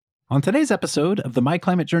On today's episode of the My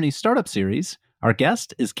Climate Journey Startup Series, our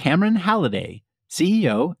guest is Cameron Halliday,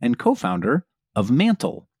 CEO and co-founder of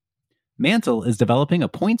Mantel. Mantel is developing a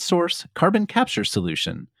point source carbon capture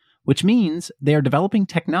solution, which means they are developing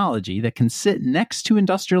technology that can sit next to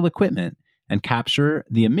industrial equipment and capture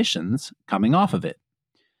the emissions coming off of it.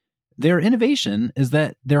 Their innovation is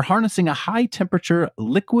that they're harnessing a high-temperature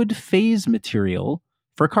liquid phase material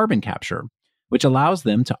for carbon capture, which allows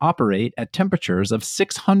them to operate at temperatures of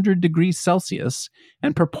 600 degrees Celsius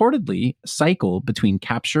and purportedly cycle between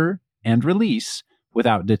capture and release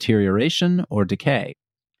without deterioration or decay.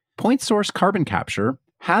 Point source carbon capture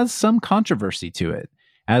has some controversy to it,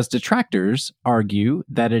 as detractors argue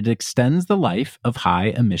that it extends the life of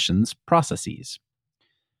high emissions processes.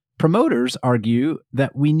 Promoters argue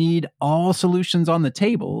that we need all solutions on the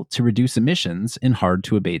table to reduce emissions in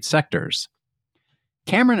hard-to-abate sectors.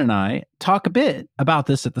 Cameron and I talk a bit about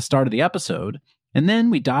this at the start of the episode, and then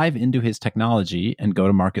we dive into his technology and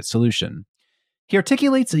go-to-market solution. He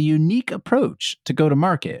articulates a unique approach to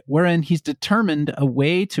go-to-market, wherein he's determined a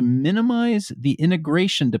way to minimize the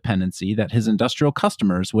integration dependency that his industrial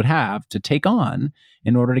customers would have to take on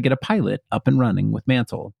in order to get a pilot up and running with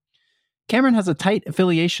Mantel. Cameron has a tight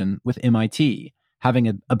affiliation with MIT,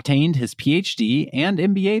 having obtained his PhD and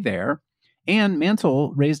MBA there, and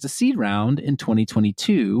Mantel raised a seed round in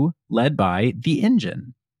 2022 led by The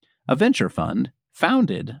Engine, a venture fund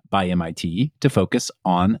founded by MIT to focus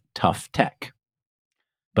on tough tech.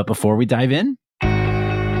 But before we dive in,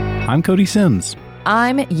 I'm Cody Sims.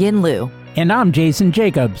 I'm Yin Lu. And I'm Jason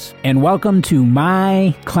Jacobs. And welcome to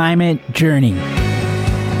My Climate Journey.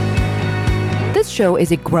 This show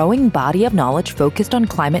is a growing body of knowledge focused on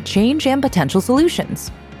climate change and potential solutions.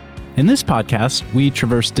 In this podcast, we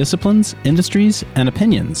traverse disciplines, industries, and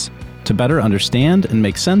opinions to better understand and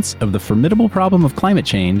make sense of the formidable problem of climate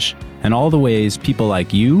change and all the ways people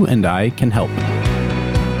like you and I can help.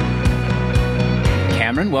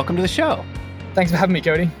 Cameron, welcome to the show. Thanks for having me,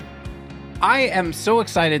 Cody. I am so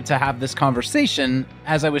excited to have this conversation.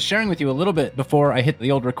 As I was sharing with you a little bit before I hit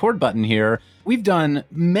the old record button here, we've done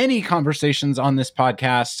many conversations on this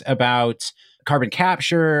podcast about carbon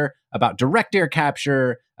capture, about direct air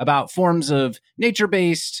capture, about forms of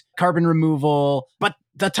nature-based carbon removal. But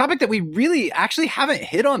the topic that we really actually haven't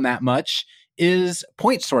hit on that much is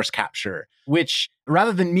point source capture, which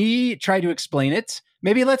rather than me try to explain it,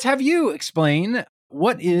 maybe let's have you explain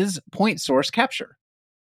what is point source capture.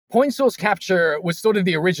 Point source capture was sort of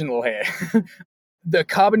the original here. The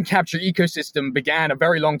carbon capture ecosystem began a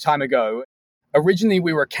very long time ago. Originally,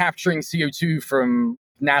 we were capturing CO2 from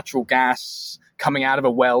natural gas coming out of a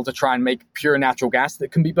well to try and make pure natural gas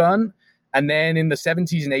that can be burned. And then in the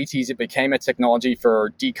 70s and 80s, it became a technology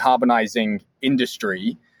for decarbonizing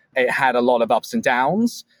industry. It had a lot of ups and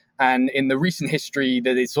downs. And in the recent history,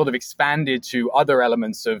 that it sort of expanded to other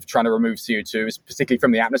elements of trying to remove CO2, particularly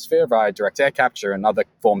from the atmosphere via direct air capture and other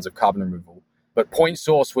forms of carbon removal. But point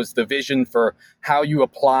source was the vision for how you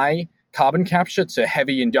apply carbon capture to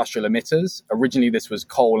heavy industrial emitters. Originally, this was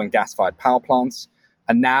coal and gas-fired power plants.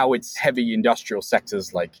 And now it's heavy industrial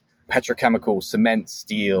sectors like petrochemical, cement,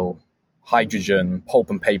 steel, hydrogen, pulp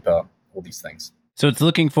and paper, all these things. So it's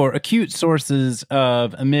looking for acute sources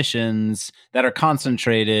of emissions that are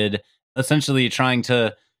concentrated, essentially trying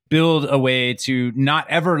to build a way to not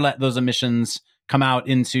ever let those emissions come out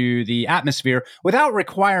into the atmosphere without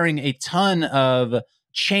requiring a ton of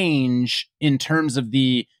change in terms of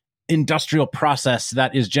the industrial process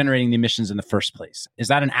that is generating the emissions in the first place. Is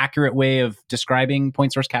that an accurate way of describing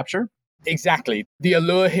point source capture? Exactly. The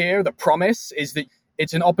allure here, the promise, is that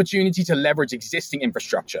it's an opportunity to leverage existing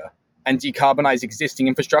infrastructure and decarbonize existing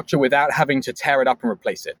infrastructure without having to tear it up and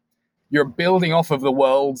replace it. You're building off of the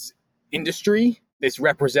world's industry. This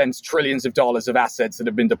represents trillions of dollars of assets that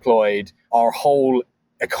have been deployed. Our whole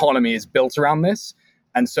economy is built around this.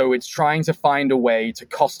 And so it's trying to find a way to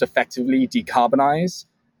cost effectively decarbonize,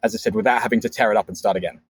 as I said, without having to tear it up and start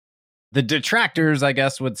again. The detractors, I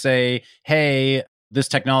guess, would say, hey, this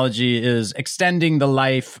technology is extending the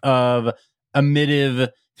life of emittive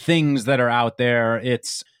things that are out there.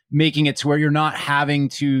 It's making it to where you're not having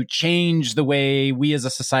to change the way we as a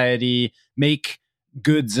society make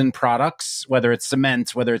goods and products, whether it's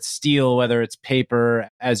cement, whether it's steel, whether it's paper,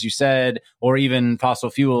 as you said, or even fossil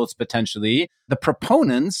fuels potentially. The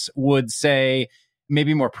proponents would say,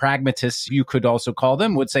 maybe more pragmatists, you could also call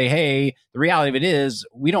them, would say, hey, the reality of it is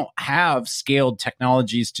we don't have scaled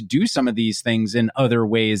technologies to do some of these things in other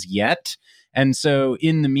ways yet. And so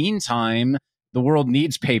in the meantime, the world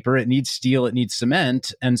needs paper, it needs steel, it needs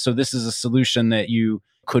cement. And so this is a solution that you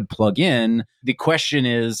could plug in. The question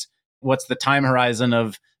is, what's the time horizon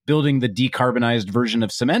of building the decarbonized version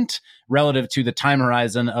of cement relative to the time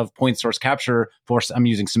horizon of point source capture for, I'm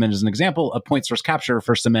using cement as an example, of point source capture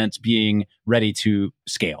for cement being ready to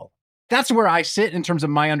scale. That's where I sit in terms of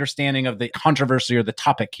my understanding of the controversy or the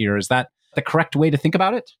topic here. Is that the correct way to think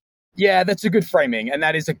about it? Yeah, that's a good framing. And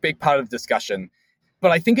that is a big part of the discussion.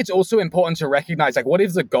 But I think it's also important to recognize, like, what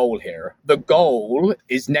is the goal here? The goal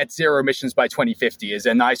is net zero emissions by 2050 is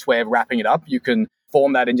a nice way of wrapping it up. You can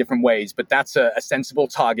form that in different ways, but that's a sensible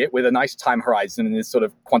target with a nice time horizon and is sort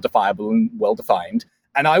of quantifiable and well-defined.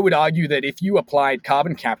 And I would argue that if you applied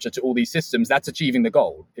carbon capture to all these systems, that's achieving the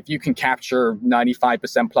goal. If you can capture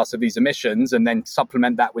 95% plus of these emissions and then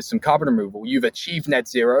supplement that with some carbon removal, you've achieved net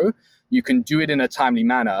zero. You can do it in a timely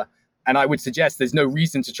manner. And I would suggest there's no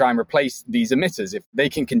reason to try and replace these emitters if they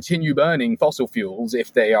can continue burning fossil fuels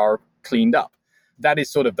if they are cleaned up. That is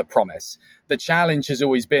sort of the promise. The challenge has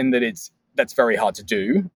always been that that's very hard to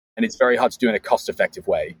do, and it's very hard to do in a cost-effective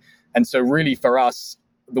way. And so really for us,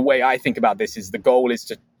 the way I think about this is the goal is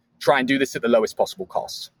to try and do this at the lowest possible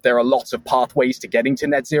cost. There are lots of pathways to getting to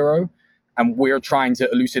net zero, and we're trying to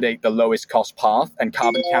elucidate the lowest cost path, and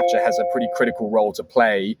carbon capture has a pretty critical role to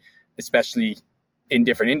play, especially in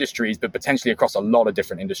different industries, but potentially across a lot of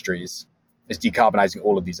different industries, is decarbonizing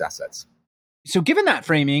all of these assets. So given that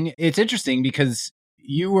framing, it's interesting because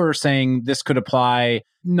you were saying this could apply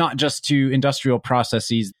not just to industrial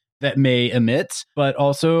processes that may emit, but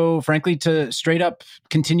also, frankly, to straight up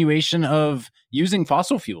continuation of using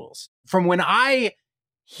fossil fuels. From when I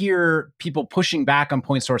hear people pushing back on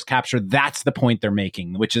point source capture, that's the point they're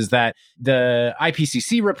making, which is that the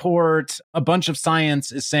IPCC report, a bunch of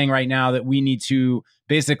science is saying right now that we need to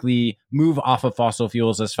basically move off of fossil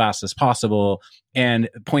fuels as fast as possible. And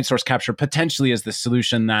point source capture potentially is the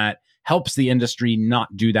solution that helps the industry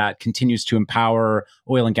not do that, continues to empower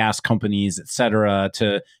oil and gas companies, et cetera,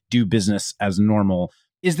 to do business as normal.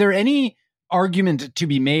 Is there any argument to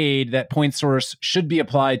be made that point source should be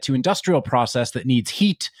applied to industrial process that needs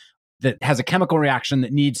heat, that has a chemical reaction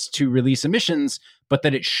that needs to release emissions, but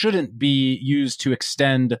that it shouldn't be used to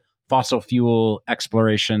extend fossil fuel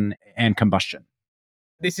exploration and combustion?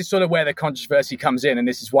 This is sort of where the controversy comes in, and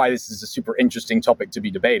this is why this is a super interesting topic to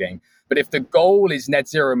be debating. But if the goal is net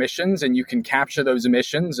zero emissions and you can capture those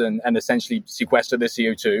emissions and essentially sequester the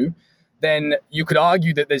CO2, then you could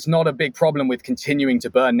argue that there's not a big problem with continuing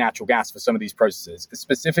to burn natural gas for some of these processes,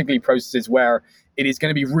 specifically processes where it is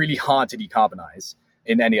going to be really hard to decarbonize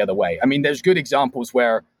in any other way. I mean, there's good examples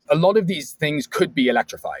where a lot of these things could be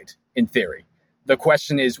electrified in theory. The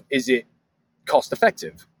question is it cost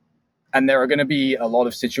effective? And there are going to be a lot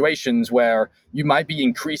of situations where you might be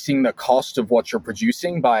increasing the cost of what you're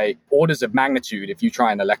producing by orders of magnitude if you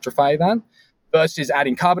try and electrify that, versus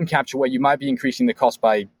adding carbon capture where you might be increasing the cost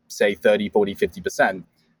by, say, 30, 40, 50%.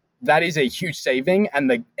 That is a huge saving, and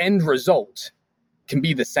the end result can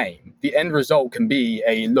be the same. The end result can be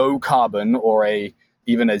a low carbon or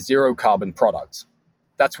even a zero carbon product.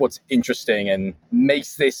 That's what's interesting and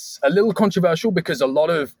makes this a little controversial because a lot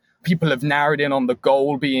of people have narrowed in on the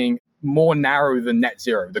goal being more narrow than net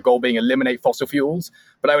zero, the goal being eliminate fossil fuels.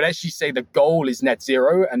 But I would actually say the goal is net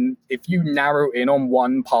zero. And if you narrow in on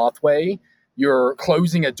one pathway, you're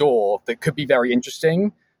closing a door that could be very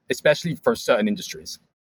interesting, especially for certain industries.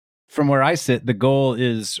 From where I sit, the goal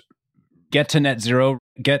is get to net zero,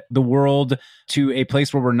 get the world to a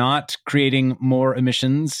place where we're not creating more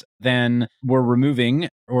emissions than we're removing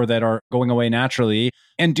or that are going away naturally,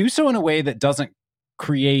 and do so in a way that doesn't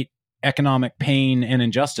create economic pain and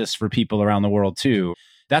injustice for people around the world too.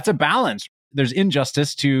 That's a balance. There's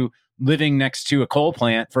injustice to living next to a coal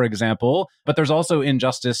plant, for example, but there's also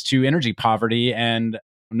injustice to energy poverty and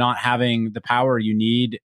not having the power you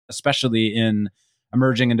need, especially in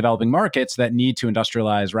emerging and developing markets that need to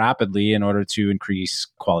industrialize rapidly in order to increase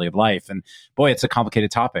quality of life. And boy, it's a complicated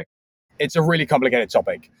topic. It's a really complicated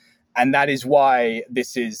topic. And that is why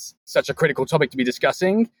this is such a critical topic to be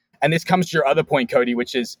discussing. And this comes to your other point, Cody,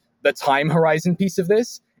 which is the time horizon piece of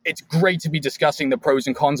this. It's great to be discussing the pros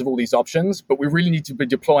and cons of all these options, but we really need to be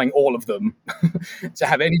deploying all of them to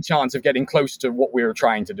have any chance of getting close to what we're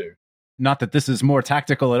trying to do. Not that this is more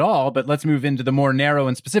tactical at all, but let's move into the more narrow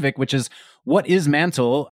and specific, which is what is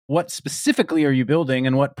Mantel? What specifically are you building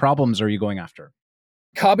and what problems are you going after?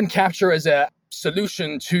 Carbon capture as a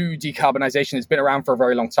solution to decarbonization has been around for a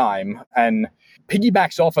very long time and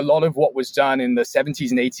piggybacks off a lot of what was done in the 70s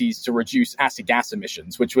and 80s to reduce acid gas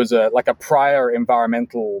emissions, which was a prior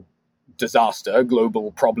environmental disaster,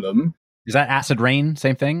 global problem. Is that acid rain?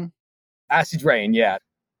 Same thing? Acid rain, yeah.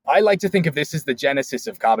 I like to think of this as the genesis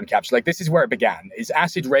of carbon capture. Like, this is where it began. Is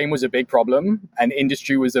acid rain was a big problem and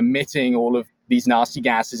industry was emitting all of these nasty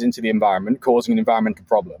gases into the environment, causing an environmental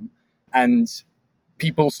problem. And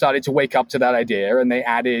people started to wake up to that idea, and they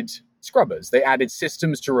added scrubbers. They added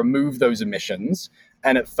systems to remove those emissions.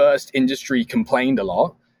 And at first, industry complained a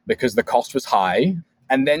lot because the cost was high.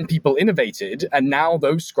 And then people innovated, and now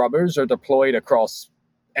those scrubbers are deployed across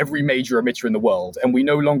every major emitter in the world. And we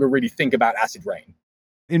no longer really think about acid rain.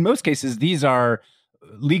 In most cases, these are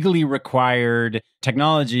legally required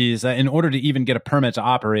technologies. In order to even get a permit to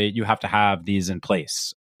operate, you have to have these in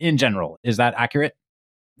place. In general, is that accurate?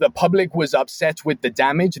 The public was upset with the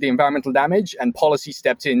damage, the environmental damage, and policy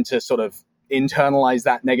stepped in to sort of internalize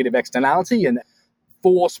that negative externality and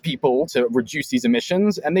force people to reduce these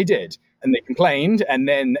emissions. And they did. And they complained, and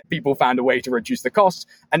then people found a way to reduce the cost.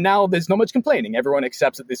 And now there's not much complaining. Everyone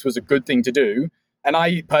accepts that this was a good thing to do. And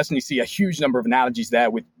I personally see a huge number of analogies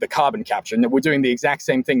there with the carbon capture, and that we're doing the exact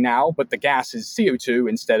same thing now, but the gas is CO2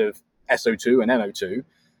 instead of SO2 and NO2.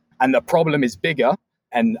 And the problem is bigger,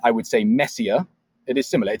 and I would say messier. It is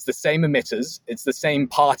similar. It's the same emitters. It's the same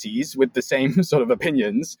parties with the same sort of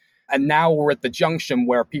opinions. And now we're at the junction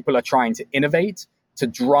where people are trying to innovate, to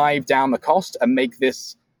drive down the cost and make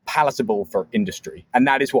this palatable for industry. And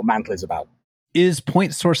that is what Mantel is about. Is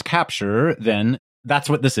point source capture then?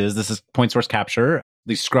 That's what this is. This is point source capture,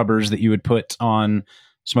 these scrubbers that you would put on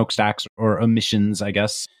smokestacks or emissions, I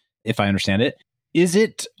guess, if I understand it. Is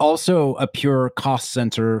it also a pure cost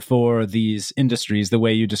center for these industries, the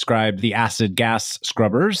way you described the acid gas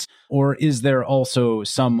scrubbers? Or is there also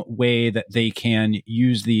some way that they can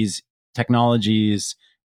use these technologies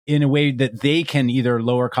in a way that they can either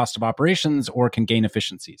lower cost of operations or can gain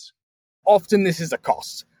efficiencies? Often this is a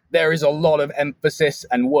cost. There is a lot of emphasis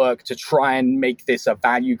and work to try and make this a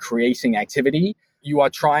value-creating activity. You are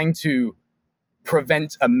trying to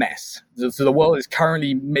prevent a mess. So the world is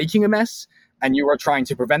currently making a mess, and you are trying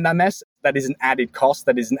to prevent that mess. That is an added cost.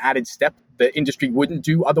 That is an added step the industry wouldn't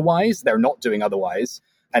do otherwise. They're not doing otherwise.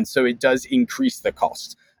 And so it does increase the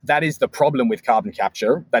cost. That is the problem with carbon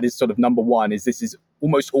capture. That is sort of number one, is this is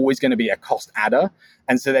almost always going to be a cost adder.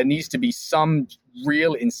 And so there needs to be some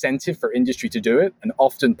real incentive for industry to do it. And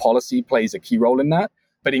often policy plays a key role in that.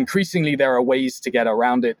 But increasingly, there are ways to get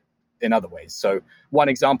around it in other ways. So one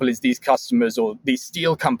example is these customers or these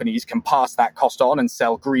steel companies can pass that cost on and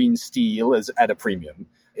sell green steel at a premium.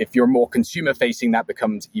 If you're more consumer facing, that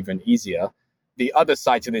becomes even easier. The other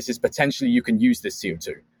side to this is potentially you can use this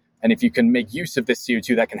CO2. And if you can make use of this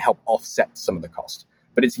CO2, that can help offset some of the cost.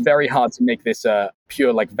 But it's very hard to make this a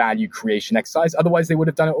pure value creation exercise. Otherwise, they would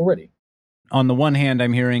have done it already. On the one hand,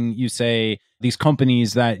 I'm hearing you say these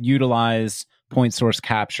companies that utilize point source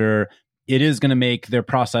capture, it is going to make their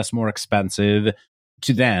process more expensive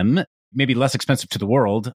to them, maybe less expensive to the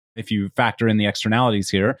world if you factor in the externalities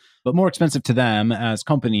here, but more expensive to them as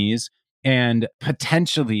companies. And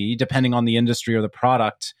potentially, depending on the industry or the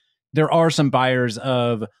product, there are some buyers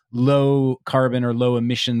of low carbon or low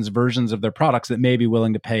emissions versions of their products that may be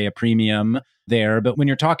willing to pay a premium there. But when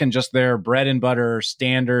you're talking just their bread and butter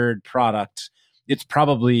standard product, it's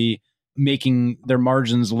probably making their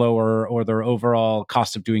margins lower or their overall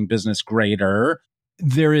cost of doing business greater.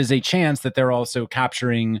 There is a chance that they're also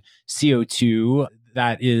capturing CO2.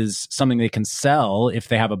 That is something they can sell if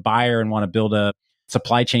they have a buyer and want to build a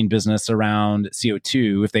supply chain business around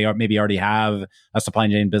CO2, if they maybe already have a supply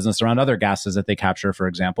chain business around other gases that they capture, for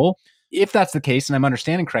example. If that's the case, and I'm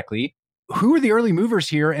understanding correctly, who are the early movers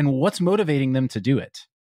here and what's motivating them to do it?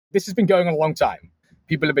 This has been going on a long time.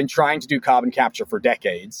 People have been trying to do carbon capture for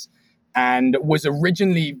decades and was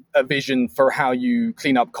originally a vision for how you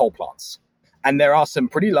clean up coal plants. And there are some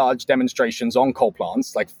pretty large demonstrations on coal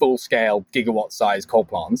plants, like full-scale gigawatt-sized coal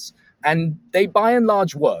plants. And they, by and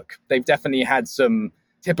large, work. They've definitely had some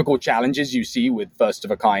typical challenges you see with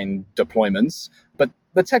first-of-a-kind deployments. But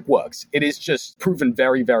the tech works. It is just proven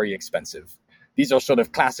very, very expensive. These are sort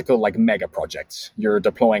of classical, mega projects. You're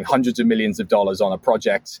deploying hundreds of millions of dollars on a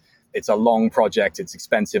project. It's a long project. It's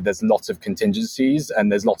expensive. There's lots of contingencies,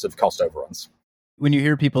 and there's lots of cost overruns. When you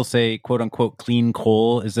hear people say, quote unquote, clean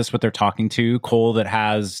coal, is this what they're talking to? Coal that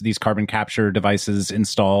has these carbon capture devices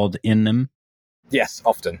installed in them? Yes,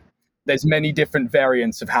 often. There's many different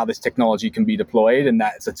variants of how this technology can be deployed, and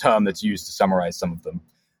that's a term that's used to summarize some of them.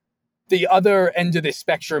 The other end of this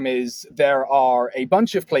spectrum is there are a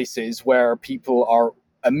bunch of places where people are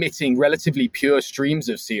emitting relatively pure streams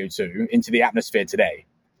of CO2 into the atmosphere today.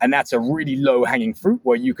 And that's a really low-hanging fruit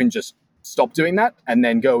where you can just stop doing that and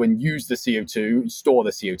then go and use the CO2, store the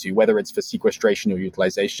CO2, whether it's for sequestration or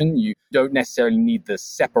utilization. You don't necessarily need the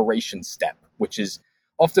separation step, which is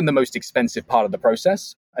often the most expensive part of the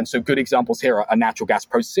process. And so good examples here are natural gas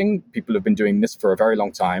processing. People have been doing this for a very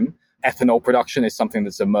long time. Ethanol production is something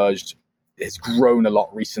that's emerged has grown a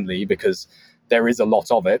lot recently because there is a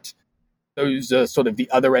lot of it. Those are sort of the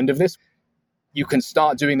other end of this. You can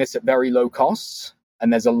start doing this at very low costs,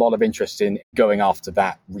 and there's a lot of interest in going after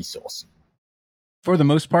that resource. For the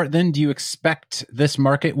most part, then, do you expect this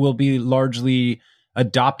market will be largely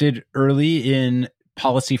adopted early in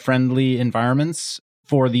policy-friendly environments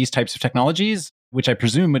for these types of technologies, which I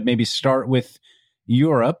presume would maybe start with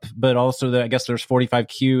Europe, but also I guess there's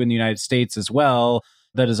 45Q in the United States as well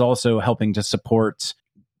that is also helping to support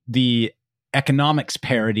the economics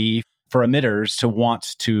parity for emitters to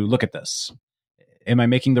want to look at this. Am I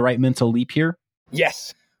making the right mental leap here?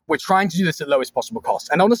 Yes. We're trying to do this at lowest possible cost.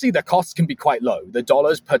 And honestly, the costs can be quite low. The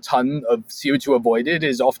dollars per ton of CO2 avoided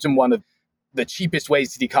is often one of the cheapest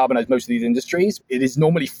ways to decarbonize most of these industries. It is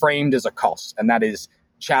normally framed as a cost, and that is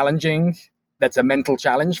challenging. That's a mental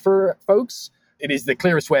challenge for folks. It is the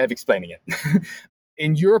clearest way of explaining it.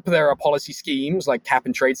 In Europe, there are policy schemes like cap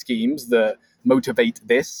and trade schemes that motivate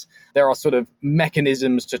this. There are sort of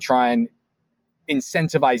mechanisms to try and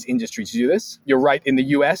incentivize industry to do this. You're right, in the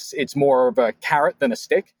US, it's more of a carrot than a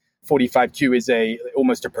stick. 45Q is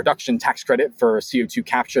almost a production tax credit for CO2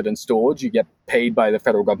 captured and stored. You get paid by the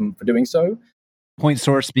federal government for doing so. Point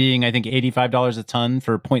source being, I think, $85 a ton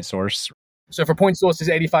for point source. So for point source, it's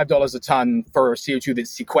 $85 a ton for CO2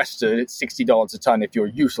 that's sequestered. It's $60 a ton if you're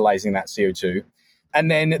utilizing that CO2.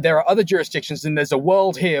 And then there are other jurisdictions, and there's a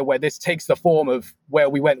world here where this takes the form of where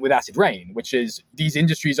we went with acid rain, which is these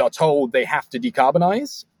industries are told they have to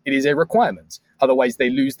decarbonize. It is a requirement. Otherwise, they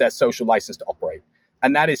lose their social license to operate.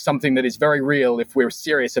 And that is something that is very real if we're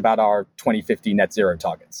serious about our 2050 net zero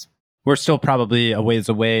targets. We're still probably a ways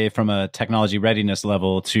away from a technology readiness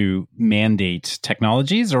level to mandate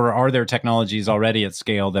technologies, or are there technologies already at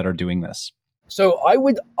scale that are doing this? So I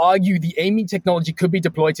would argue the amine technology could be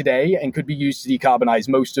deployed today and could be used to decarbonize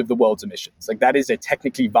most of the world's emissions. Like, that is a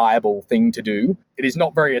technically viable thing to do. It is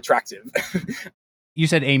not very attractive. You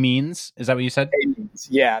said amines. Is that what you said? Amines,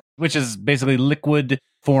 yeah. Which is basically liquid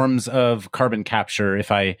forms of carbon capture,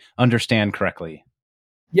 if I understand correctly.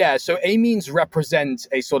 Yeah, so amines represent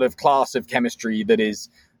a sort of class of chemistry that is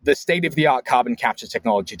the state-of-the-art carbon capture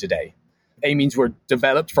technology today. Amines were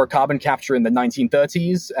developed for carbon capture in the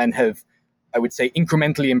 1930s and have, I would say,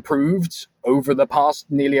 incrementally improved over the past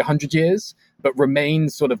nearly 100 years, but remain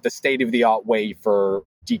sort of the state-of-the-art way for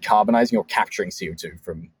decarbonizing or capturing CO2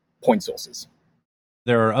 from point sources.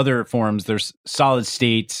 There are other forms. There's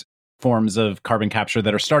solid-state forms of carbon capture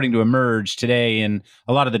that are starting to emerge today in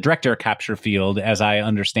a lot of the direct air capture field, as I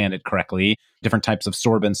understand it correctly. Different types of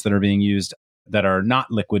sorbents that are being used that are not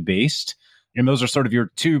liquid-based. And those are sort of your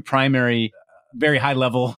two primary, very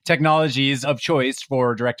high-level technologies of choice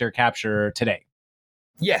for direct air capture today.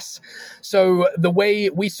 Yes. So the way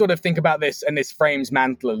we sort of think about this, and this frames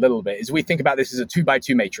Mantel a little bit, is we think about this as a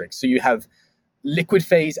 2x2 matrix. So you have liquid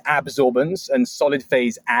phase absorbents and solid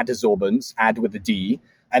phase adsorbents, add with a D.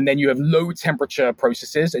 And then you have low temperature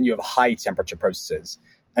processes and you have high temperature processes.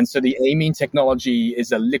 And so the amine technology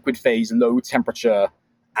is a liquid phase, low temperature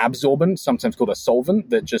absorbent, sometimes called a solvent,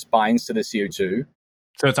 that just binds to the CO2.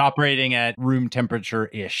 So it's operating at room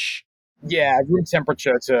temperature-ish. Yeah, room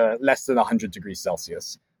temperature to less than 100 degrees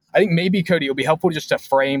Celsius. I think maybe, Cody, it'll be helpful just to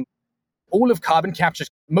frame all of carbon capture.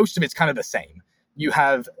 Most of it's kind of the same. You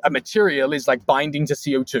have a material is like binding to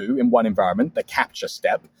CO2 in one environment, the capture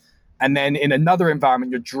step. And then in another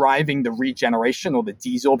environment, you're driving the regeneration or the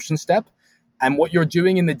desorption step. And what you're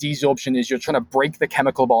doing in the desorption is you're trying to break the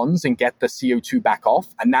chemical bonds and get the CO2 back off.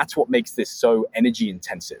 And that's what makes this so energy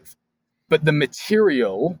intensive. But the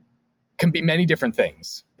material can be many different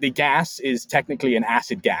things. The gas is technically an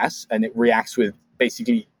acid gas, and it reacts with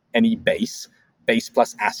basically any base. Base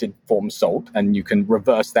plus acid forms salt, and you can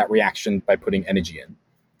reverse that reaction by putting energy in.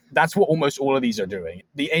 That's what almost all of these are doing.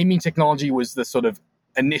 The amine technology was the sort of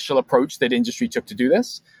initial approach that industry took to do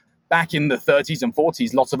this. Back in the 30s and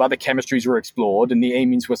 40s, lots of other chemistries were explored, and the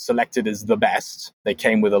amines were selected as the best. They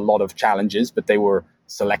came with a lot of challenges, but they were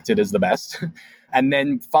selected as the best. And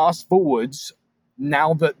then fast forwards,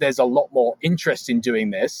 now that there's a lot more interest in doing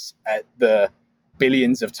this at the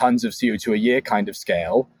billions of tons of CO2 a year kind of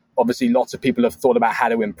scale, obviously lots of people have thought about how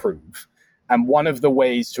to improve. And one of the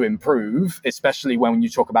ways to improve, especially when you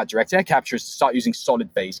talk about direct air capture, is to start using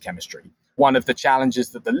solid phase chemistry. One of the challenges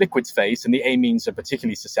that the liquids face, and the amines are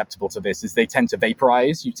particularly susceptible to this, is they tend to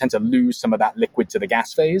vaporize. You tend to lose some of that liquid to the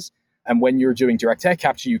gas phase. And when you're doing direct air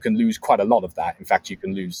capture, you can lose quite a lot of that. In fact, you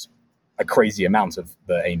can lose a crazy amount of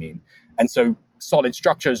the amine. And so solid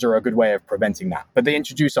structures are a good way of preventing that. But they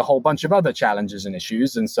introduce a whole bunch of other challenges and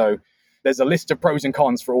issues. And so there's a list of pros and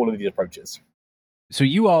cons for all of these approaches. So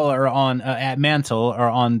you all are on at Mantel are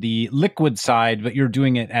on the liquid side, but you're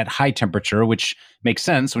doing it at high temperature, which makes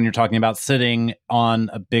sense when you're talking about sitting on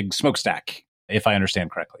a big smokestack, if I understand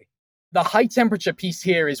correctly. The high temperature piece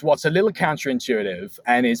here is what's a little counterintuitive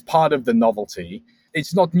and is part of the novelty.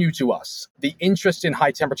 It's not new to us. The interest in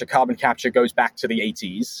high temperature carbon capture goes back to the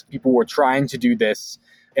 80s. People were trying to do this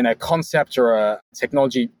in a concept or a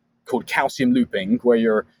technology called calcium looping, where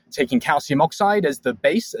you're taking calcium oxide as the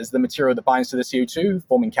base, as the material that binds to the CO2,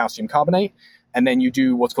 forming calcium carbonate. And then you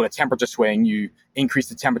do what's called a temperature swing. You increase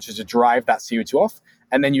the temperature to drive that CO2 off,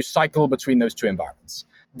 and then you cycle between those two environments.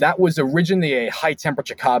 That was originally a high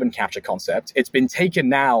temperature carbon capture concept. It's been taken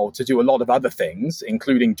now to do a lot of other things,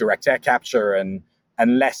 including direct air capture and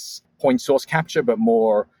less point source capture, but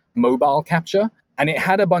more mobile capture. And it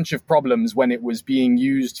had a bunch of problems when it was being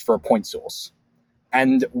used for a point source.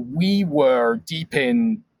 And we were deep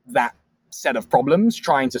in that set of problems,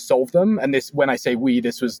 trying to solve them. And this, when I say we,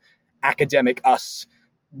 this was academic us,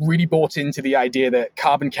 really bought into the idea that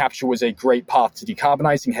carbon capture was a great path to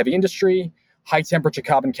decarbonizing heavy industry. High temperature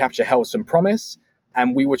carbon capture held some promise,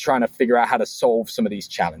 and we were trying to figure out how to solve some of these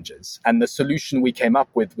challenges. And the solution we came up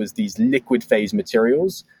with was these liquid phase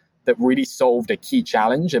materials that really solved a key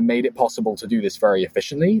challenge and made it possible to do this very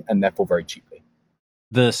efficiently and therefore very cheaply.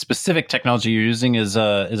 The specific technology you're using is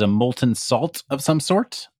a molten salt of some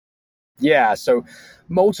sort? Yeah, so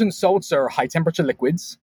molten salts are high temperature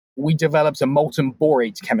liquids. We developed a molten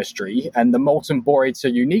borate chemistry, and the molten borates are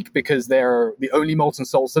unique because they're the only molten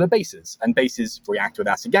salts that are bases, and bases react with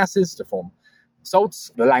acid gases to form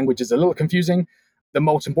salts. The language is a little confusing. The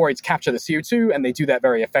molten borates capture the CO2, and they do that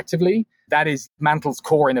very effectively. That is Mantel's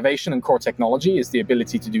core innovation and core technology, is the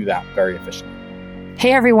ability to do that very efficiently.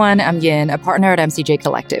 Hey everyone, I'm Yin, a partner at MCJ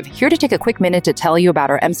Collective, here to take a quick minute to tell you about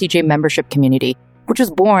our MCJ membership community, which was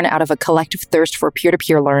born out of a collective thirst for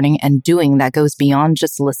peer-to-peer learning and doing that goes beyond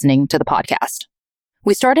just listening to the podcast.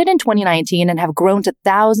 We started in 2019 and have grown to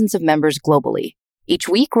thousands of members globally. Each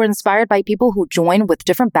week, we're inspired by people who join with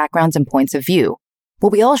different backgrounds and points of view.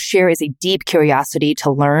 What we all share is a deep curiosity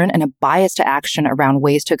to learn and a bias to action around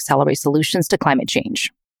ways to accelerate solutions to climate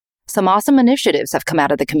change. Some awesome initiatives have come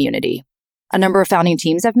out of the community. A number of founding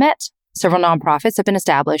teams have met, several nonprofits have been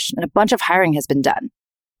established, and a bunch of hiring has been done.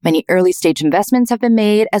 Many early-stage investments have been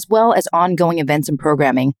made, as well as ongoing events and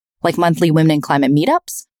programming, like monthly Women in Climate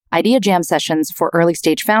meetups, idea jam sessions for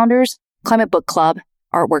early-stage founders, climate book club,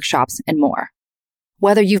 art workshops, and more.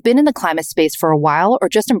 Whether you've been in the climate space for a while or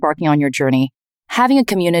just embarking on your journey, having a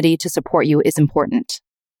community to support you is important.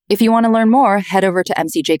 If you want to learn more, head over to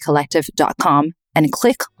mcjcollective.com and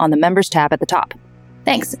click on the Members tab at the top.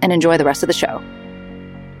 Thanks, and enjoy the rest of the show.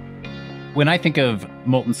 When I think of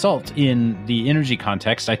molten salt in the energy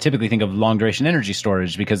context, I typically think of long duration energy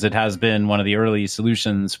storage because it has been one of the early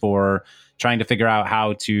solutions for trying to figure out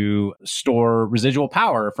how to store residual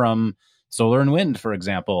power from solar and wind, for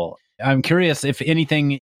example. I'm curious if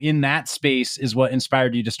anything in that space is what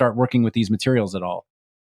inspired you to start working with these materials at all.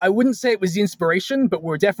 I wouldn't say it was the inspiration, but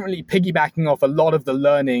we're definitely piggybacking off a lot of the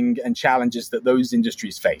learning and challenges that those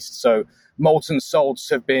industries faced. So molten salts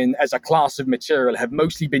have been, as a class of material, have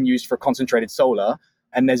mostly been used for concentrated solar.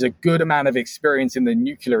 And there's a good amount of experience in the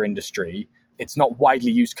nuclear industry. It's not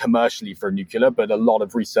widely used commercially for nuclear, but a lot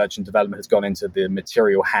of research and development has gone into the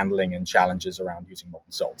material handling and challenges around using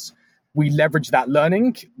molten salts. We leverage that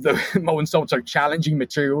learning. The molten salts are challenging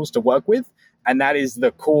materials to work with. And that is the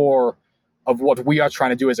core of what we are trying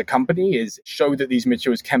to do as a company, is show that these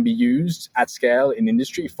materials can be used at scale in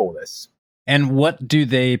industry for this. And what do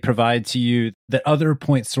they provide to you that other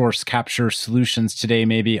point source capture solutions today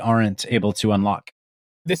maybe aren't able to unlock?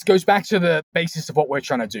 This goes back to the basis of what we're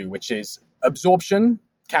trying to do, which is absorption,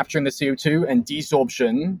 capturing the CO2, and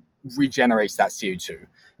desorption regenerates that CO2.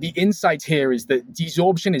 The insight here is that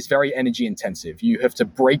desorption is very energy intensive. You have to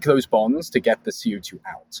break those bonds to get the CO2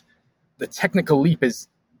 out. The technical leap is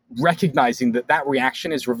recognizing that that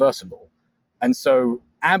reaction is reversible. And so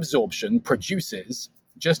absorption produces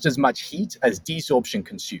just as much heat as desorption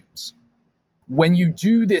consumes. When you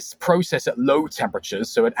do this process at low temperatures,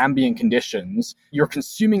 so at ambient conditions, you're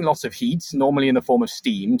consuming lots of heat, normally in the form of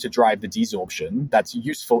steam, to drive the desorption. That's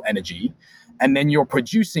useful energy. And then you're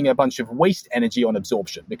producing a bunch of waste energy on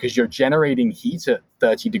absorption because you're generating heat at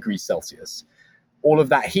 30 degrees Celsius. All of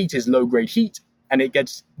that heat is low-grade heat, and it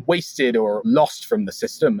gets wasted or lost from the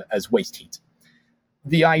system as waste heat.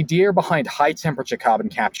 The idea behind high temperature carbon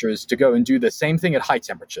capture is to go and do the same thing at high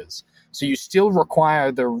temperatures. So you still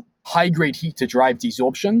require the high grade heat to drive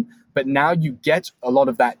desorption, but now you get a lot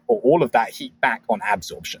of that or all of that heat back on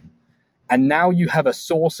absorption. And now you have a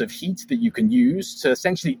source of heat that you can use to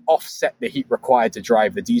essentially offset the heat required to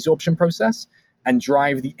drive the desorption process. and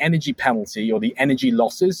drive the energy penalty or the energy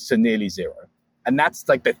losses to nearly zero. And that's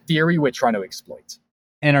like the theory we're trying to exploit.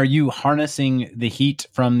 And are you harnessing the heat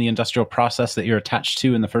from the industrial process that you're attached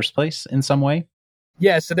to in the first place in some way?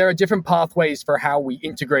 Yeah, so there are different pathways for how we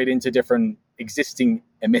integrate into different existing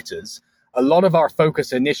emitters. A lot of our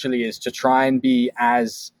focus initially is to try and be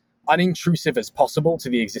as unintrusive as possible to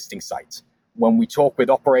the existing site. When we talk with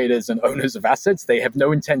operators and owners of assets, they have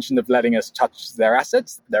no intention of letting us touch their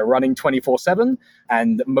assets. They're running 24/7,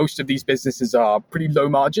 and most of these businesses are pretty low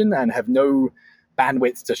margin and have no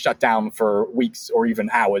bandwidth to shut down for weeks or even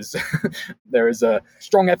hours. There is a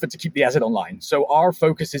strong effort to keep the asset online. So our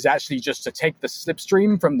focus is actually just to take the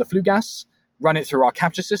slipstream from the flue gas, run it through our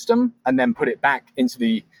capture system, and then put it back into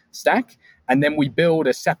the stack. And then we build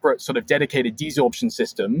a separate sort of dedicated desorption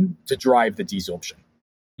system to drive the desorption.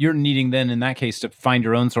 You're needing then, in that case, to find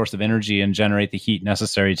your own source of energy and generate the heat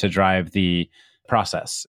necessary to drive the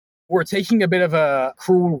process. We're taking a bit of a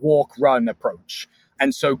crawl, walk, run approach.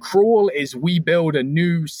 And so crawl is we build a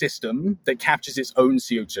new system that captures its own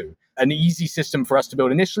CO2. An easy system for us to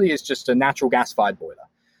build initially is just a natural gas-fired boiler.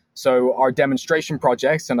 So our demonstration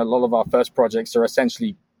projects and a lot of our first projects are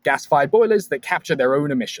essentially gas-fired boilers that capture their own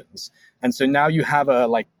emissions. And so now you have a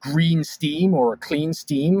like green steam or a clean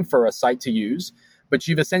steam for a site to use, but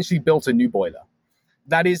you've essentially built a new boiler.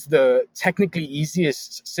 That is the technically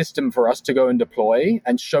easiest system for us to go and deploy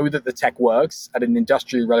and show that the tech works at an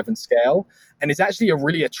industrially relevant scale. And it's actually a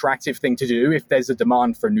really attractive thing to do if there's a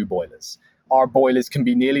demand for new boilers. Our boilers can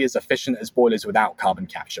be nearly as efficient as boilers without carbon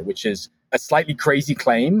capture, which is a slightly crazy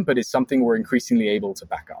claim, but it's something we're increasingly able to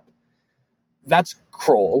back up. That's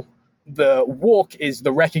crawl. The walk is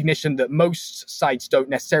the recognition that most sites don't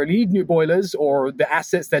necessarily need new boilers, or the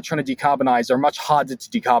assets they're trying to decarbonize are much harder to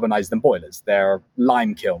decarbonize than boilers. They're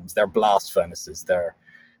lime kilns, they're blast furnaces, they're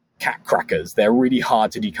cat crackers. They're really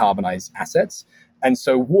hard to decarbonize assets. And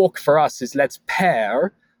so walk for us is let's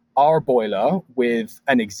pair our boiler with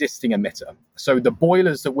an existing emitter. So the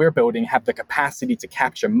boilers that we're building have the capacity to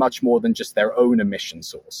capture much more than just their own emission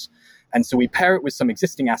source. And so we pair it with some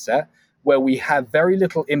existing asset where we have very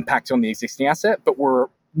little impact on the existing asset, but we're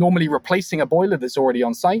normally replacing a boiler that's already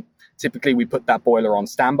on site. Typically, we put that boiler on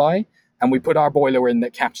standby, and we put our boiler in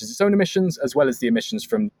that captures its own emissions as well as the emissions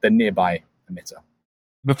from the nearby emitter.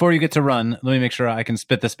 Before you get to run, let me make sure I can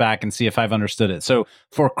spit this back and see if I've understood it. So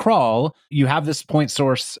for crawl, you have this point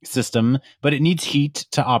source system, but it needs heat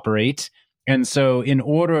to operate. And so in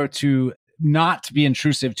order to not be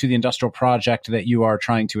intrusive to the industrial project that you are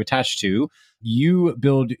trying to attach to, you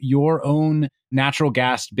build your own natural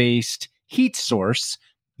gas-based heat source.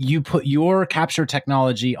 You put your capture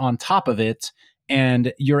technology on top of it,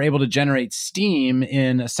 and you're able to generate steam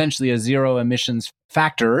in essentially a zero emissions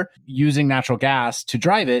factor using natural gas to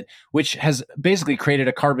drive it, which has basically created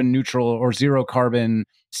a carbon neutral or zero carbon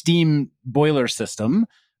steam boiler system.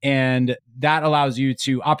 And that allows you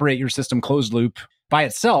to operate your system closed loop by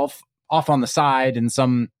itself off on the side in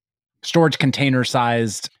some storage container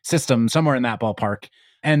sized system somewhere in that ballpark.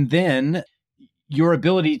 And then your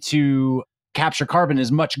ability to capture carbon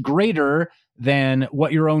is much greater than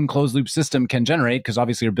what your own closed loop system can generate, because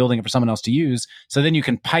obviously you're building it for someone else to use. So then you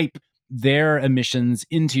can pipe their emissions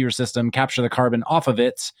into your system, capture the carbon off of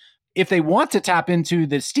it. If they want to tap into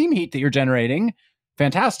the steam heat that you're generating,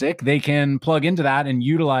 fantastic. They can plug into that and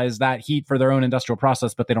utilize that heat for their own industrial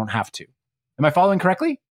process, but they don't have to. Am I following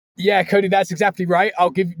correctly? Yeah, Cody, that's exactly right. I'll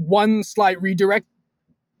give one slight redirect.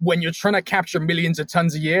 When you're trying to capture millions of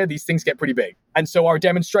tons a year, these things get pretty big. And so our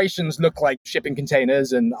demonstrations look like shipping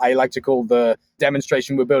containers. And I like to call the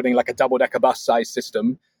demonstration we're building like a double-decker bus size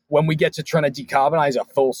system. When we get to trying to decarbonize a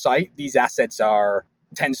full site, these assets are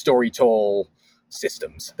 10-story tall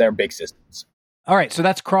systems. They're big systems. All right. So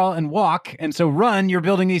that's crawl and walk. And so run, you're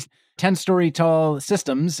building these 10-story tall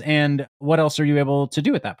systems. And what else are you able to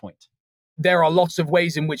do at that point? There are lots of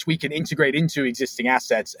ways in which we can integrate into existing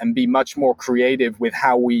assets and be much more creative with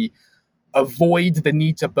how we avoid the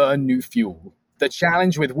need to burn new fuel. The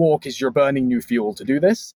challenge with walk is you're burning new fuel to do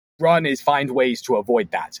this. Run is find ways to avoid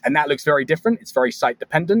that. And that looks very different. It's very site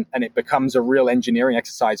dependent, and it becomes a real engineering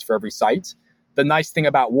exercise for every site. The nice thing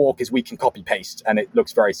about walk is we can copy paste, and it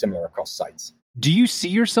looks very similar across sites. Do you see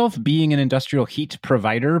yourself being an industrial heat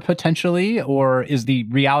provider potentially, or is the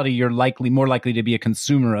reality you're more likely to be a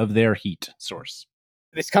consumer of their heat source?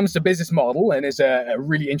 This comes to business model and is a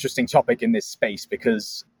really interesting topic in this space,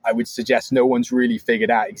 because I would suggest no one's really figured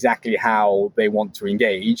out exactly how they want to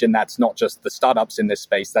engage. And that's not just the startups in this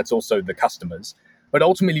space, that's also the customers. But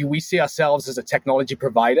ultimately, we see ourselves as a technology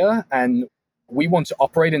provider, and we want to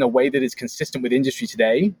operate in a way that is consistent with industry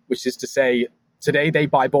today, which is to say, today they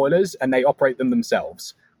buy boilers and they operate them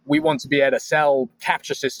themselves. We want to be able to sell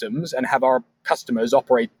capture systems and have our customers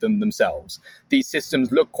operate them themselves. These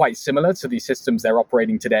systems look quite similar to the systems they're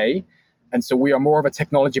operating today. And so we are more of a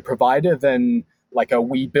technology provider than like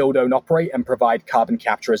we build, own, operate, and provide carbon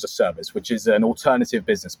capture as a service, which is an alternative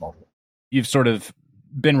business model. You've sort of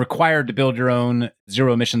been required to build your own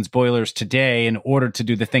zero emissions boilers today in order to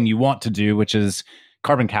do the thing you want to do, which is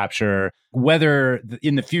carbon capture. Whether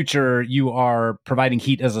in the future you are providing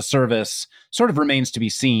heat as a service sort of remains to be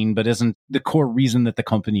seen, but isn't the core reason that the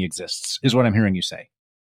company exists, is what I'm hearing you say.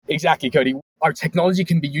 Exactly, Cody. Our technology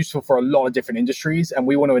can be useful for a lot of different industries, and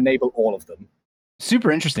we want to enable all of them.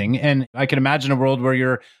 Super interesting. And I can imagine a world where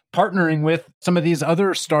you're partnering with some of these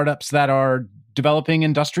other startups that are developing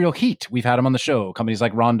industrial heat. We've had them on the show, companies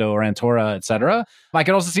like Rondo or Antora, et cetera. I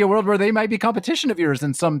could also see a world where they might be competition of yours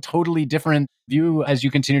in some totally different view as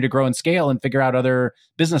you continue to grow and scale and figure out other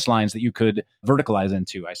business lines that you could verticalize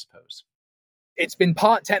into, I suppose. It's been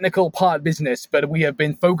part technical, part business, but we have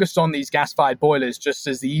been focused on these gas-fired boilers just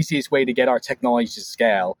as the easiest way to get our technology to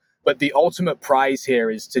scale. But the ultimate prize here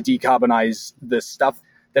is to decarbonize the stuff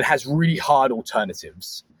that has really hard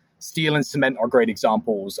alternatives. Steel and cement are great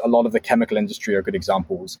examples. A lot of the chemical industry are good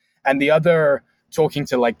examples. And the other, talking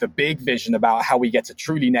to like the big vision about how we get to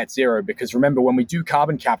truly net zero, because remember, when we do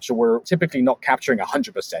carbon capture, we're typically not capturing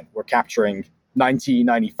 100%. We're capturing 90,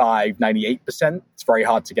 95, 98%. It's very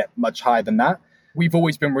hard to get much higher than that. We've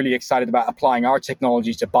always been really excited about applying our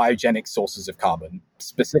technology to biogenic sources of carbon,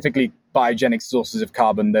 specifically biogenic sources of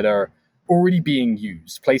carbon that are already being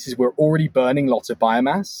used, places we're already burning lots of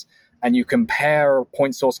biomass. And you compare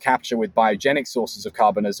point source capture with biogenic sources of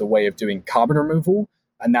carbon as a way of doing carbon removal.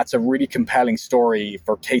 And that's a really compelling story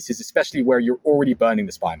for cases, especially where you're already burning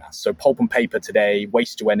this biomass. So pulp and paper today,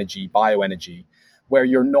 waste to energy, bioenergy, where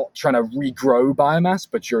you're not trying to regrow biomass,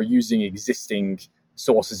 but you're using existing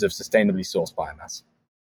sources of sustainably sourced biomass.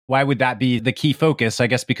 Why would that be the key focus? I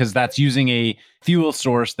guess because that's using a fuel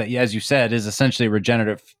source that, as you said, is essentially a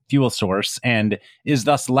regenerative fuel source and is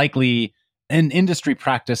thus likely an industry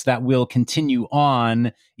practice that will continue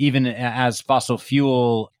on even as fossil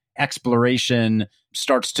fuel exploration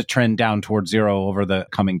starts to trend down towards zero over the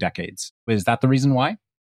coming decades. Is that the reason why?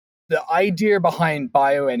 The idea behind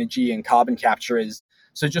bioenergy and carbon capture is,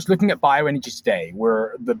 so just looking at bioenergy today,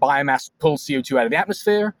 where the biomass pulls CO2 out of the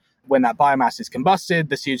atmosphere. When that biomass is combusted,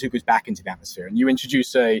 the CO2 goes back into the atmosphere. And you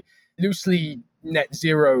introduce a loosely net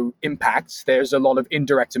zero impacts. There's a lot of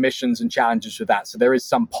indirect emissions and challenges with that. So there is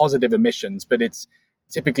some positive emissions, but it's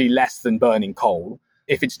typically less than burning coal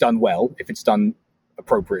if it's done well, if it's done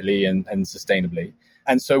appropriately and sustainably.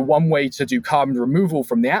 And so one way to do carbon removal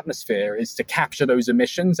from the atmosphere is to capture those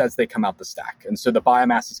emissions as they come out the stack. And so the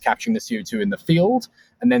biomass is capturing the CO2 in the field.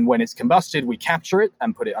 And then when it's combusted, we capture it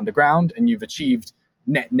and put it underground, and you've achieved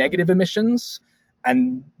net negative emissions.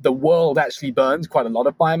 And the world actually burns quite a lot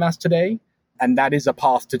of biomass today. And that is a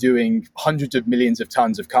path to doing hundreds of millions of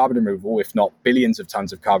tons of carbon removal, if not billions of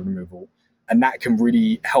tons of carbon removal. And that can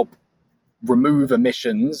really help remove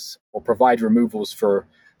emissions or provide removals for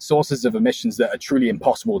sources of emissions that are truly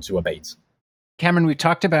impossible to abate. Cameron, we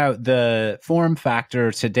talked about the form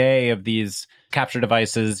factor today of these capture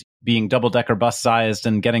devices being double-decker bus-sized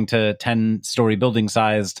and getting to 10-story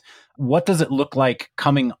building-sized. What does it look like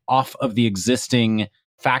coming off of the existing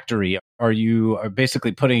factory? Are you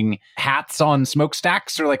basically putting hats on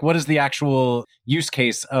smokestacks, or like what is the actual use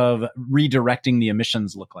case of redirecting the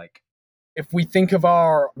emissions look like? If we think of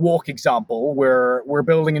our walk example, we're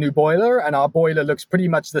building a new boiler, and our boiler looks pretty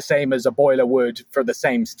much the same as a boiler would for the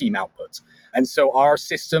same steam output. And so our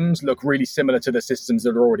systems look really similar to the systems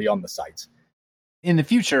that are already on the site. In the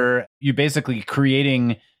future, you're basically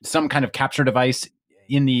creating some kind of capture device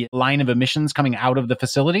in the line of emissions coming out of the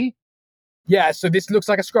facility? Yeah, so this looks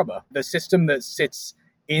like a scrubber. The system that sits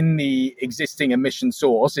in the existing emission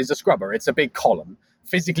source is a scrubber. It's a big column.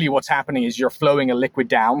 Physically, what's happening is you're flowing a liquid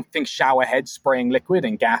down. Think shower head spraying liquid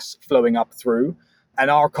and gas flowing up through. And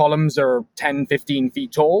our columns are 10, 15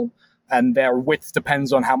 feet tall, and their width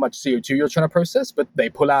depends on how much CO2 you're trying to process, but they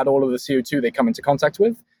pull out all of the CO2 they come into contact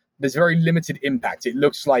with. There's very limited impact. It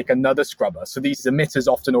looks like another scrubber. So these emitters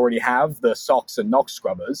often already have the SOx and NOx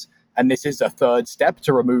scrubbers, and this is a third step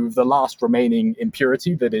to remove the last remaining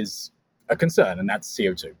impurity that is a concern, and that's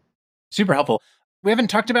CO2. Super helpful. We haven't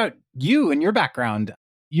talked about you and your background.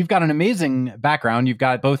 You've got an amazing background. You've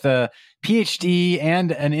got both a PhD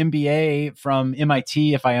and an MBA from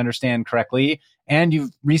MIT, if I understand correctly, and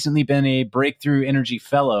you've recently been a Breakthrough Energy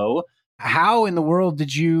Fellow. How in the world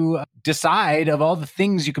did you decide, of all the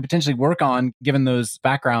things you could potentially work on, given those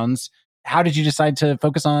backgrounds, how did you decide to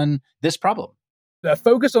focus on this problem? The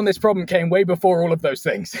focus on this problem came way before all of those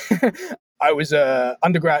things. I was a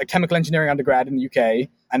chemical engineering undergrad in the UK,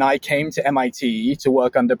 and I came to MIT to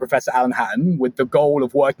work under Professor Alan Hatton with the goal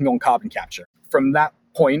of working on carbon capture. From that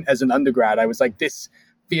point as an undergrad, I was like, this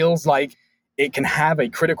feels like it can have a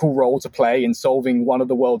critical role to play in solving one of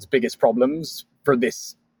the world's biggest problems for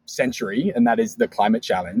this century, and that is the climate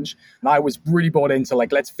challenge. And I was really bought into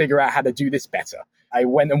let's figure out how to do this better. I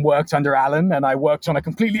went and worked under Alan, and I worked on a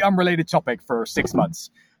completely unrelated topic for 6 months.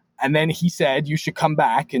 And then he said, you should come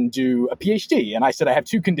back and do a PhD. And I said, I have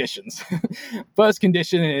two conditions. First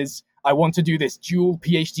condition is I want to do this dual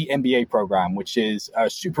PhD MBA program, which is a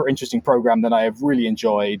super interesting program that I have really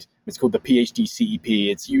enjoyed. It's called the PhD CEP.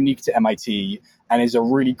 It's unique to MIT and is a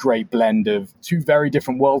really great blend of two very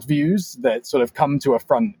different worldviews that sort of come to a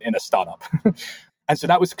front in a startup. And so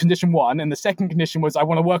that was condition one. And the second condition was I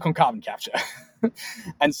want to work on carbon capture.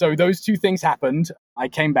 And so those two things happened. I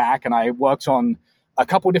came back and I worked on a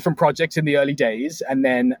couple of different projects in the early days. And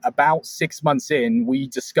then about 6 months in, we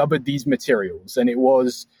discovered these materials. And it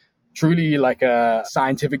was truly like a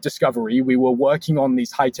scientific discovery. We were working on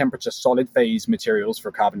these high temperature solid phase materials for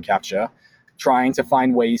carbon capture, trying to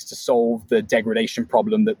find ways to solve the degradation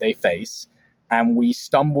problem that they face. And we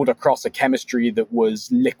stumbled across a chemistry that was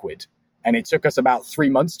liquid. And it took us about 3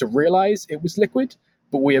 months to realize it was liquid,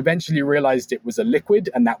 but we eventually realized it was a liquid,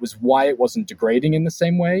 and that was why it wasn't degrading in the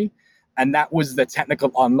same way. And that was the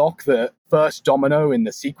technical unlock, the first domino in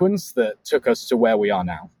the sequence that took us to where we are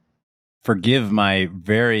now. Forgive my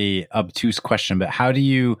very obtuse question, but how do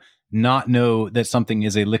you not know that something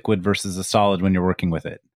is a liquid versus a solid when you're working with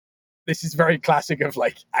it? This is very classic of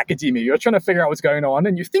academia. You're trying to figure out what's going on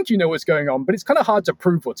and you think you know what's going on, but it's kind of hard to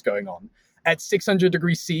prove what's going on. At 600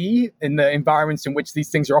 degrees C, in the environments in which these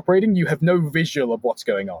things are operating, you have no visual of what's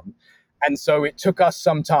going on. And so it took us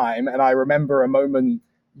some time. And I remember a moment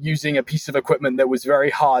using a piece of equipment that was very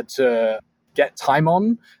hard to get time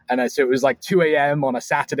on. And so it was 2 a.m. on a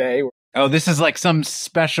Saturday. Oh, this is like some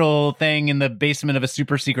special thing in the basement of a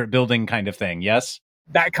super secret building kind of thing, yes?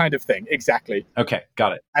 That kind of thing, exactly. Okay,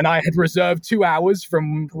 got it. And I had reserved 2 hours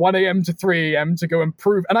from 1 a.m. to 3 a.m. to go and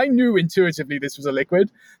prove. And I knew intuitively this was a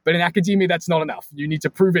liquid, but in academia, that's not enough. You need to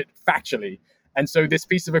prove it factually. And so this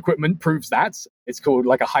piece of equipment proves that. It's called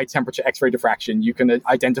a high temperature X-ray diffraction. You can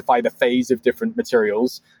identify the phase of different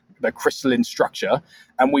materials, the crystalline structure.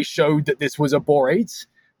 And we showed that this was a borate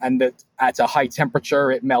and that at a high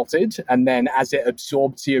temperature, it melted. And then as it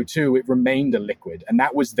absorbed CO2, it remained a liquid. And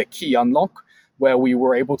that was the key unlock, where we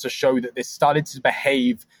were able to show that this started to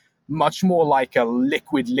behave much more like a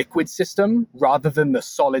liquid-liquid system rather than the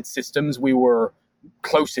solid systems we were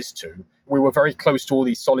closest to. We were very close to all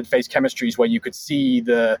these solid phase chemistries where you could see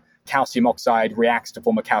the calcium oxide reacts to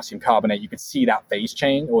form a calcium carbonate. You could see that phase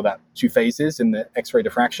change, or that two phases in the X-ray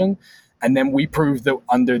diffraction. And then we proved that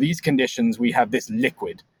under these conditions, we have this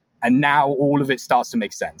liquid. And now all of it starts to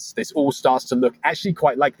make sense. This all starts to look actually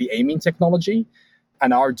quite like the amine technology.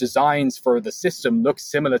 And our designs for the system look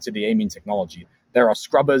similar to the amine technology. There are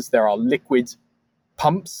scrubbers, there are liquid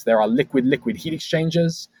pumps, there are liquid-liquid heat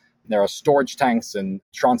exchangers, there are storage tanks and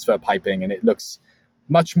transfer piping, and it looks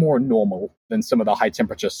much more normal than some of the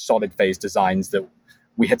high-temperature solid phase designs that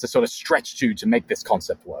we had to sort of stretch to make this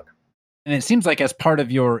concept work. And it seems like as part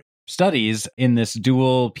of your studies in this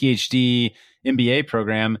dual PhD MBA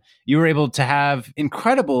program, you were able to have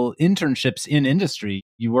incredible internships in industry.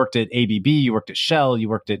 You worked at ABB, you worked at Shell, you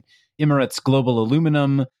worked at Emirates Global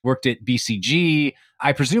Aluminum, worked at BCG.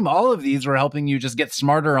 I presume all of these were helping you just get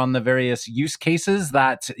smarter on the various use cases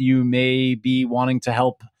that you may be wanting to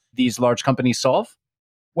help these large companies solve?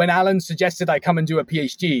 When Alan suggested I come and do a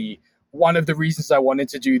PhD, one of the reasons I wanted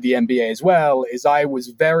to do the MBA as well is I was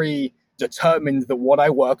very determined that what I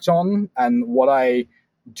worked on and what I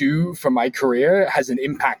do for my career has an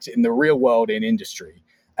impact in the real world in industry.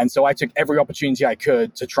 And so I took every opportunity I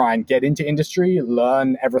could to try and get into industry,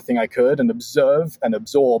 learn everything I could, and observe and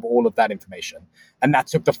absorb all of that information. And that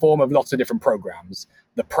took the form of lots of different programs.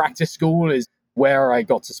 The practice school is where I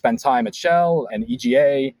got to spend time at Shell and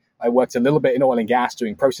EGA. I worked a little bit in oil and gas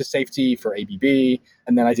doing process safety for ABB.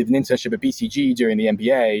 And then I did an internship at BCG during the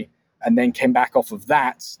MBA, and then came back off of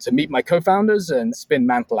that to meet my co-founders and spin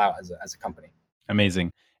Mantel out as a company.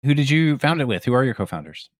 Amazing. Who did you found it with? Who are your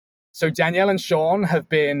co-founders? So Danielle and Sean have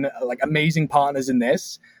been amazing partners in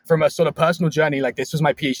this. From a sort of personal journey, this was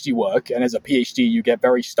my PhD work. And as a PhD, you get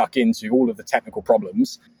very stuck into all of the technical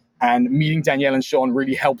problems. And meeting Danielle and Sean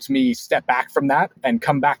really helped me step back from that and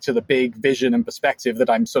come back to the big vision and perspective that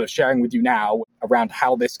I'm sort of sharing with you now around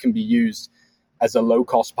how this can be used as a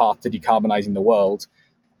low-cost path to decarbonizing the world.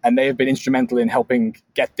 And they have been instrumental in helping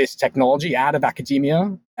get this technology out of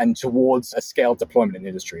academia and towards a scaled deployment in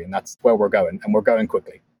industry. And that's where we're going. And we're going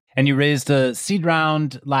quickly. And you raised a seed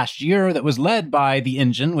round last year that was led by the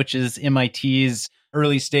Engine, which is MIT's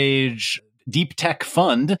early stage deep tech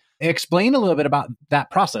fund. Explain a little bit about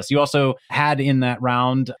that process. You also had in that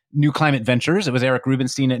round New Climate Ventures. It was Eric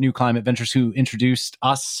Rubenstein at New Climate Ventures who introduced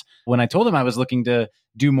us when I told him I was looking to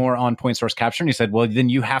do more on point source capture. And he said, well, then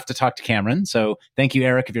you have to talk to Cameron. So thank you,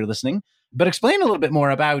 Eric, if you're listening. But explain a little bit more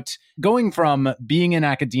about going from being in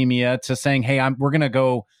academia to saying, hey, we're going to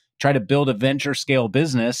go try to build a venture scale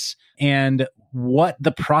business, and what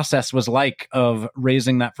the process was like of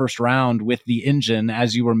raising that first round with the Engine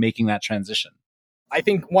as you were making that transition. I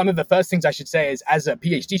think one of the first things I should say is, as a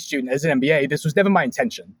PhD student, as an MBA, this was never my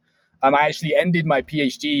intention. I actually ended my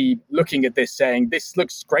PhD looking at this saying, this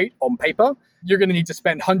looks great on paper. You're going to need to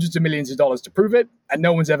spend hundreds of millions of dollars to prove it, and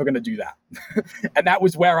no one's ever going to do that. And that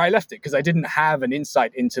was where I left it, because I didn't have an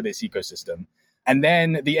insight into this ecosystem. And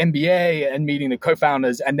then the MBA and meeting the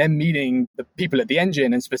co-founders, and then meeting the people at the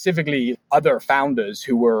Engine, and specifically other founders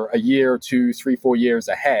who were a year, 2, 3, 4 years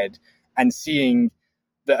ahead, and seeing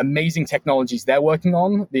the amazing technologies they're working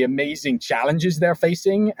on, the amazing challenges they're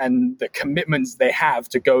facing, and the commitments they have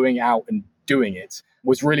to going out and doing it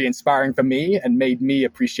was really inspiring for me and made me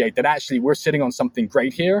appreciate that actually we're sitting on something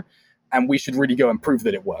great here and we should really go and prove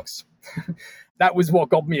that it works. That was what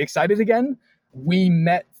got me excited again. We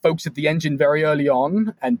met folks at the Engine very early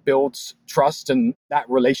on and built trust and that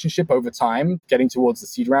relationship over time, getting towards the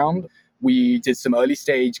seed round. We did some early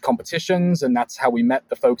stage competitions, and that's how we met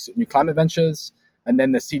the folks at New Climate Ventures. And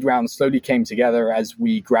then the seed round slowly came together as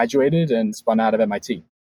we graduated and spun out of MIT.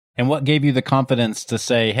 And what gave you the confidence to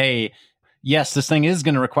say, hey, yes, this thing is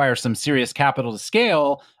going to require some serious capital to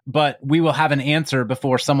scale, but we will have an answer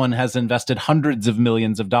before someone has invested hundreds of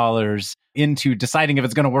millions of dollars into deciding if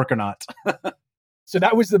it's going to work or not? So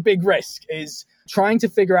that was the big risk, is trying to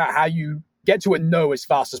figure out how you get to a no as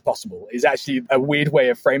fast as possible is actually a weird way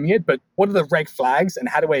of framing it. But what are the red flags and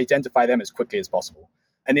how do I identify them as quickly as possible?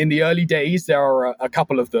 And in the early days, there are a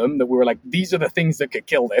couple of them that we were like, these are the things that could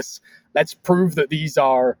kill this. Let's prove that these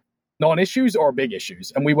are non-issues or big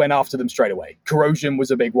issues. And we went after them straight away. Corrosion was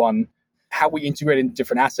a big one. How we integrated into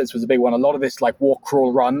different assets was a big one. A lot of this like walk,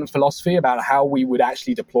 crawl, run philosophy about how we would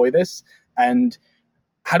actually deploy this. And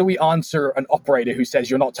how do we answer an operator who says,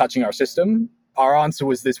 you're not touching our system? Our answer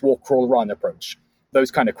was this walk, crawl, run approach.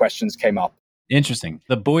 Those kind of questions came up. Interesting.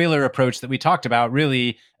 The boiler approach that we talked about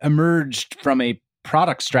really emerged from a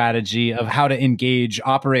product strategy of how to engage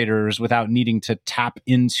operators without needing to tap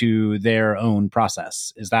into their own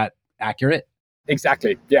process. Is that accurate?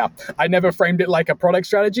 Exactly. Yeah. I never framed it like a product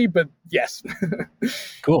strategy, but yes.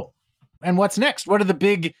 Cool. And what's next? What are the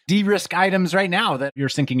big de-risk items right now that you're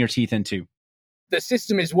sinking your teeth into? The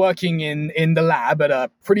system is working in the lab at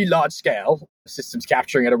a pretty large scale. The system's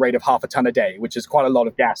capturing at a rate of 0.5 ton a day, which is quite a lot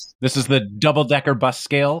of gas. This is the double-decker bus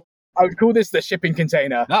scale? I would call this the shipping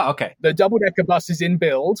container. Oh, okay. The double-decker bus is in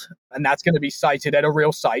build, and that's going to be sited at a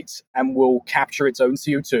real site and will capture its own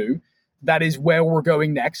CO2. That is where we're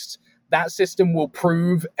going next. That system will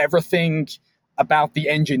prove everything about the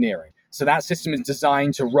engineering. So that system is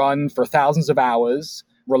designed to run for thousands of hours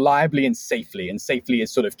reliably and safely. And safely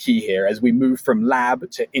is sort of key here. As we move from lab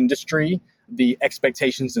to industry, the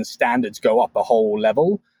expectations and standards go up a whole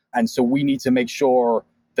level. And so we need to make sure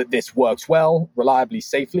that this works well, reliably,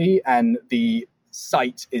 safely, and the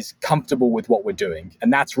site is comfortable with what we're doing.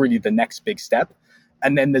 And that's really the next big step.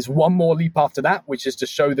 And then there's one more leap after that, which is to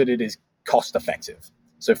show that it is cost effective.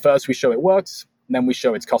 So first we show it works, then we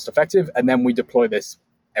show it's cost effective, and then we deploy this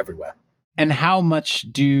everywhere. And how much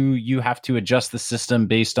do you have to adjust the system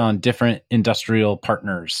based on different industrial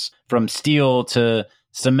partners, from steel to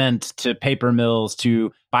cement to paper mills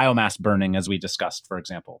to biomass burning, as we discussed, for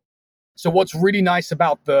example? So what's really nice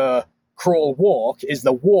about the crawl walk is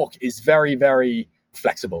the walk is very, very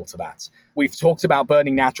flexible to that. We've talked about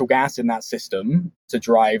burning natural gas in that system to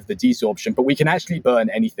drive the desorption, but we can actually burn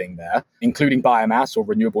anything there, including biomass or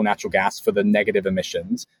renewable natural gas for the negative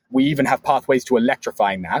emissions. We even have pathways to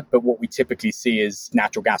electrifying that, but what we typically see is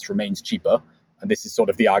natural gas remains cheaper. And this is sort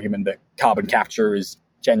of the argument that carbon capture is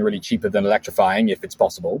generally cheaper than electrifying if it's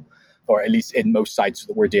possible, or at least in most sites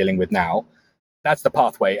that we're dealing with now. That's the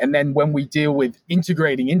pathway. And then when we deal with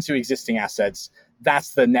integrating into existing assets,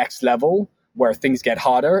 that's the next level where things get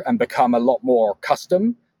harder and become a lot more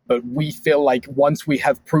custom. But we feel like once we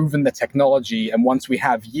have proven the technology and once we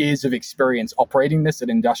have years of experience operating this at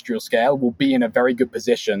industrial scale, we'll be in a very good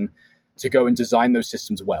position to go and design those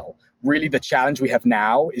systems well. Really, the challenge we have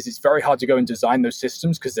now is it's very hard to go and design those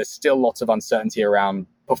systems because there's still lots of uncertainty around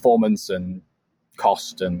performance and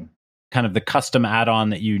cost and kind of the custom add-on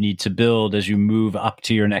that you need to build as you move up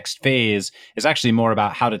to your next phase is actually more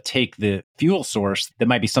about how to take the fuel source that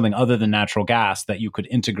might be something other than natural gas that you could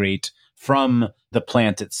integrate from the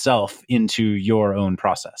plant itself into your own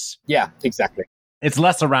process. Yeah, exactly. It's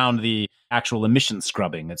less around the actual emission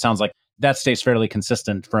scrubbing. It sounds like that stays fairly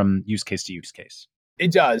consistent from use case to use case.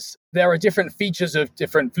 It does. There are different features of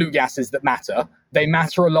different flue gases that matter. They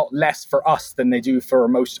matter a lot less for us than they do for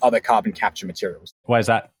most other carbon capture materials. Why is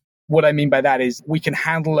that? What I mean by that is we can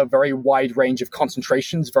handle a very wide range of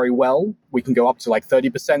concentrations very well. We can go up to like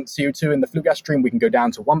 30% CO2 in the flue gas stream. We can go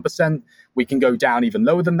down to 1%. We can go down even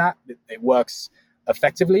lower than that. It works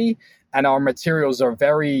effectively. And our materials are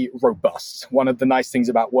very robust. One of the nice things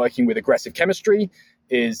about working with aggressive chemistry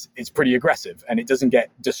is it's pretty aggressive and it doesn't get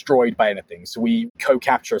destroyed by anything. So we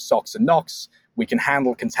co-capture SOx and NOx. We can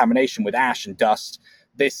handle contamination with ash and dust.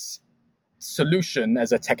 This solution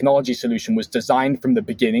as a technology solution was designed from the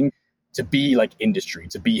beginning to be like industry,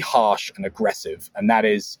 to be harsh and aggressive. And that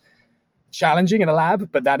is challenging in a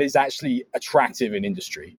lab, but that is actually attractive in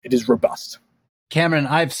industry. It is robust. Cameron,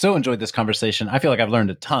 I've so enjoyed this conversation. I feel like I've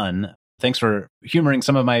learned a ton. Thanks for humoring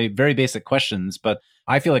some of my very basic questions, but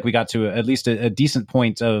I feel like we got to at least a decent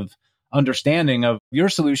point of understanding of your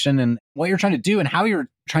solution and what you're trying to do and how you're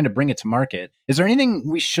trying to bring it to market. Is there anything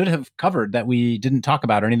we should have covered that we didn't talk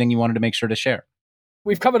about or anything you wanted to make sure to share?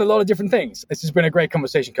 We've covered a lot of different things. This has been a great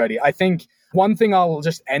conversation, Cody. I think one thing I'll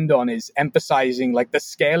just end on is emphasizing like the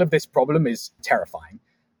scale of this problem is terrifying.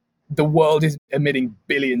 The world is emitting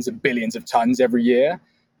billions and billions of tons every year.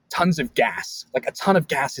 Tons of gas. Like a ton of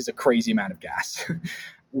gas is a crazy amount of gas.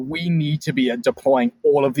 We need to be deploying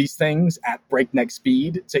all of these things at breakneck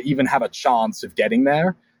speed to even have a chance of getting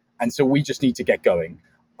there. And so we just need to get going.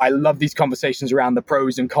 I love these conversations around the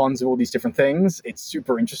pros and cons of all these different things. It's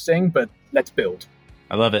super interesting, but let's build.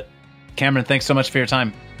 I love it. Cameron, thanks so much for your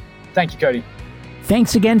time. Thank you, Cody.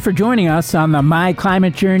 Thanks again for joining us on the My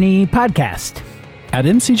Climate Journey podcast. At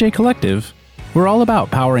MCJ Collective, we're all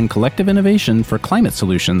about powering collective innovation for climate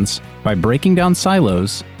solutions by breaking down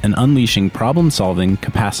silos and unleashing problem-solving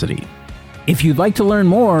capacity. If you'd like to learn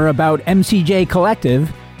more about MCJ Collective,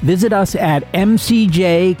 visit us at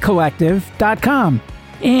mcjcollective.com.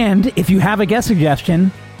 And if you have a guest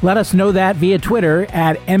suggestion, let us know that via Twitter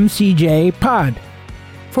at MCJPod.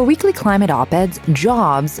 For weekly climate op-eds,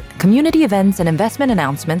 jobs, community events, and investment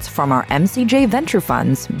announcements from our MCJ venture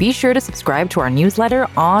funds, be sure to subscribe to our newsletter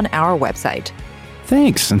on our website.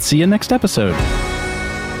 Thanks, and see you next episode.